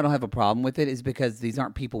the reason I don't have a problem with it is because these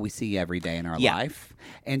aren't people we see every day in our Yeah. life,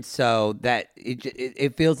 and so that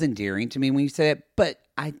it feels endearing to me when you say it. But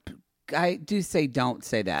I do say don't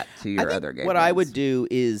say that to I your think other gay what I friends. would do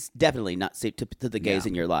is definitely not say to the gays Yeah.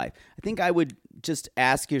 in your life. I think I would just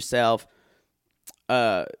ask yourself,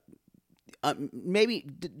 maybe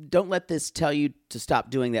don't let this tell you to stop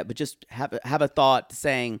doing that, but just have a thought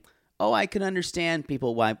saying, "Oh, I can understand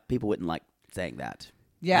why people wouldn't like saying that."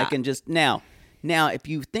 Yeah. I can just now if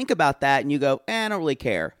you think about that and you go, I don't really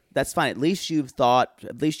care. That's fine. At least you've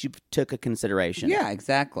took a consideration. Yeah,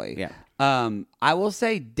 exactly. Yeah. I will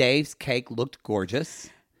say Dave's cake looked gorgeous.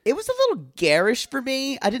 It was a little garish for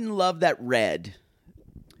me. I didn't love that red.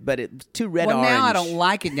 But it's too red orange. Now I don't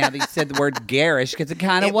like it now that you said the word garish because it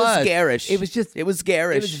kind of was. It was garish. It was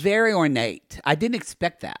garish. It was very ornate. I didn't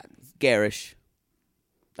expect that. Garish.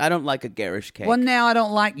 I don't like a garish cake. Well, now I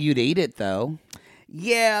don't like you to eat it though.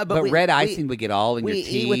 Yeah, but red icing would get all in your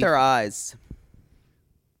teeth. We eat with our eyes.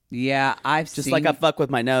 Yeah, just like I fuck with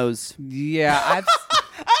my nose. Yeah, I've.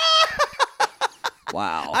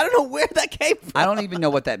 Wow. I don't know where that came from. I don't even know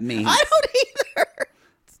what that means. I don't either.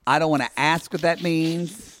 I don't want to ask what that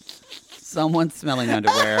means. Someone's smelling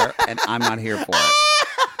underwear, and I'm not here for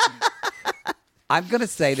it. I'm going to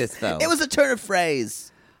say this, though. It was a turn of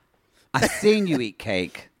phrase. I've seen you eat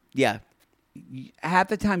cake. Yeah. Half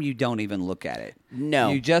the time, you don't even look at it.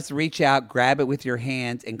 No. You just reach out, grab it with your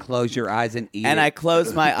hands, and close your eyes and eat it. And I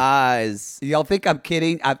close my eyes. Y'all think I'm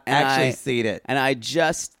kidding? I've actually seen it. And I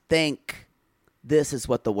just think this is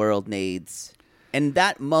what the world needs. In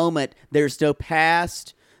that moment, there's no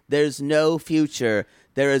past, there's no future.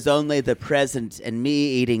 There is only the present and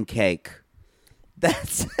me eating cake.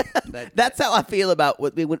 That's how I feel about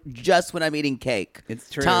just when I'm eating cake. It's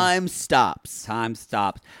true. Time stops. Time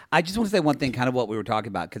stops. I just want to say one thing, kind of what we were talking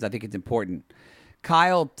about, because I think it's important.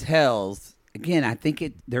 Kyle tells, again, I think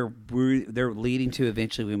they're leading to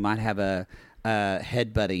eventually we might have a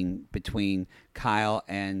headbutting between Kyle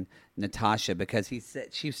and Natasha, because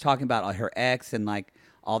she was talking about her ex and like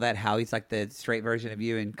all that, how he's like the straight version of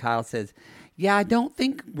you, and Kyle says, yeah, I don't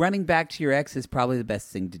think running back to your ex is probably the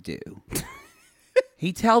best thing to do.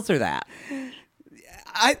 He tells her that.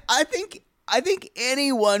 I think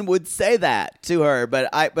anyone would say that to her, but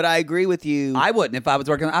I agree with you. I wouldn't if I was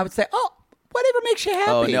working. I would say, oh, whatever makes you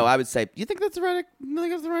happy. Oh no, I would say, you think that's the right? You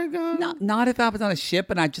think that's the right guy? Not if I was on a ship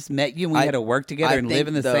and I just met you and we had to work together and live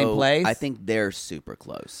in the same place. I think they're super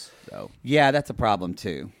close, though. Yeah, that's a problem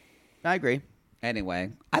too. I agree. Anyway,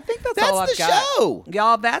 I think that's all I've got. That's the show.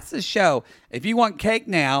 Y'all, that's the show. If you want cake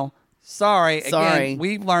now, sorry. Again,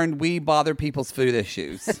 we've learned we bother people's food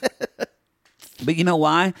issues. But you know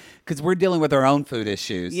why? Because we're dealing with our own food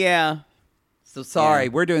issues. Yeah. So sorry,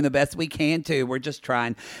 we're doing the best we can too. We're just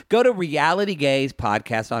trying. Go to Reality Gaze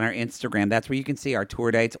Podcast on our Instagram. That's where you can see our tour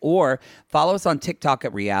dates. Or follow us on TikTok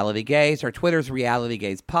at Reality Gaze. Our Twitter's Reality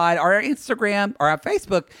Gaze Pod. Or our Instagram or our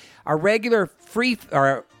Facebook. Our regular free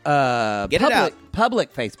or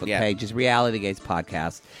public Facebook page is Reality Gaze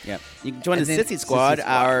Podcast. Yep. You can join the Sissy Squad,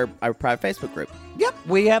 our private Facebook group. Yep.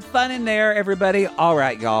 We have fun in there, everybody. All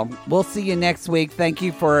right, y'all. We'll see you next week. Thank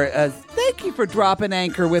you for dropping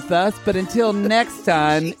anchor with us. But until next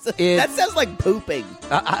time, that sounds like pooping.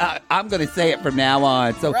 I'm going to say it from now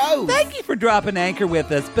on. So thank you for dropping anchor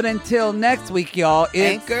with us. But until next week, y'all,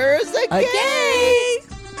 it's Anchors again.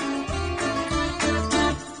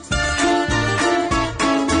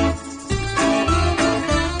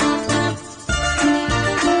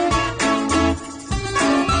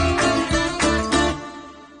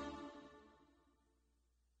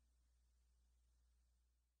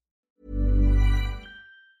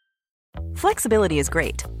 Flexibility is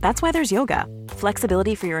great. That's why there's yoga.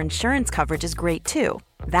 Flexibility for your insurance coverage is great too.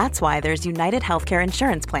 That's why there's United Healthcare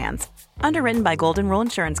Insurance Plans. Underwritten by Golden Rule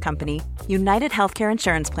Insurance Company, United Healthcare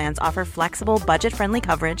Insurance Plans offer flexible, budget-friendly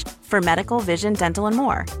coverage for medical, vision, dental, and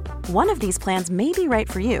more. One of these plans may be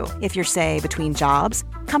right for you if you're, say, between jobs,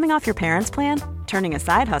 coming off your parents' plan, turning a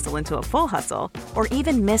side hustle into a full hustle, or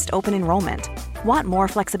even missed open enrollment. Want more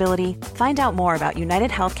flexibility? Find out more about United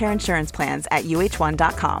Healthcare Insurance Plans at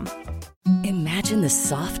uh1.com. Imagine the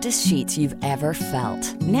softest sheets you've ever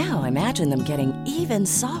felt. Now imagine them getting even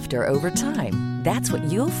softer over time. That's what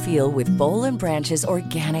you'll feel with Boll & Branch's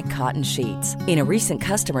organic cotton sheets. In a recent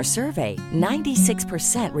customer survey,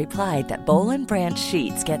 96% replied that Boll & Branch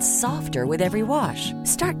sheets get softer with every wash.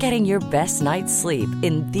 Start getting your best night's sleep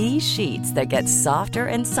in these sheets that get softer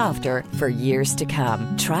and softer for years to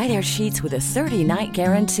come. Try their sheets with a 30-night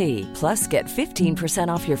guarantee. Plus, get 15%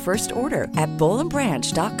 off your first order at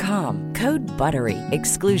bollandbranch.com. Code BUTTERY.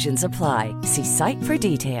 Exclusions apply. See site for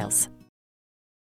details.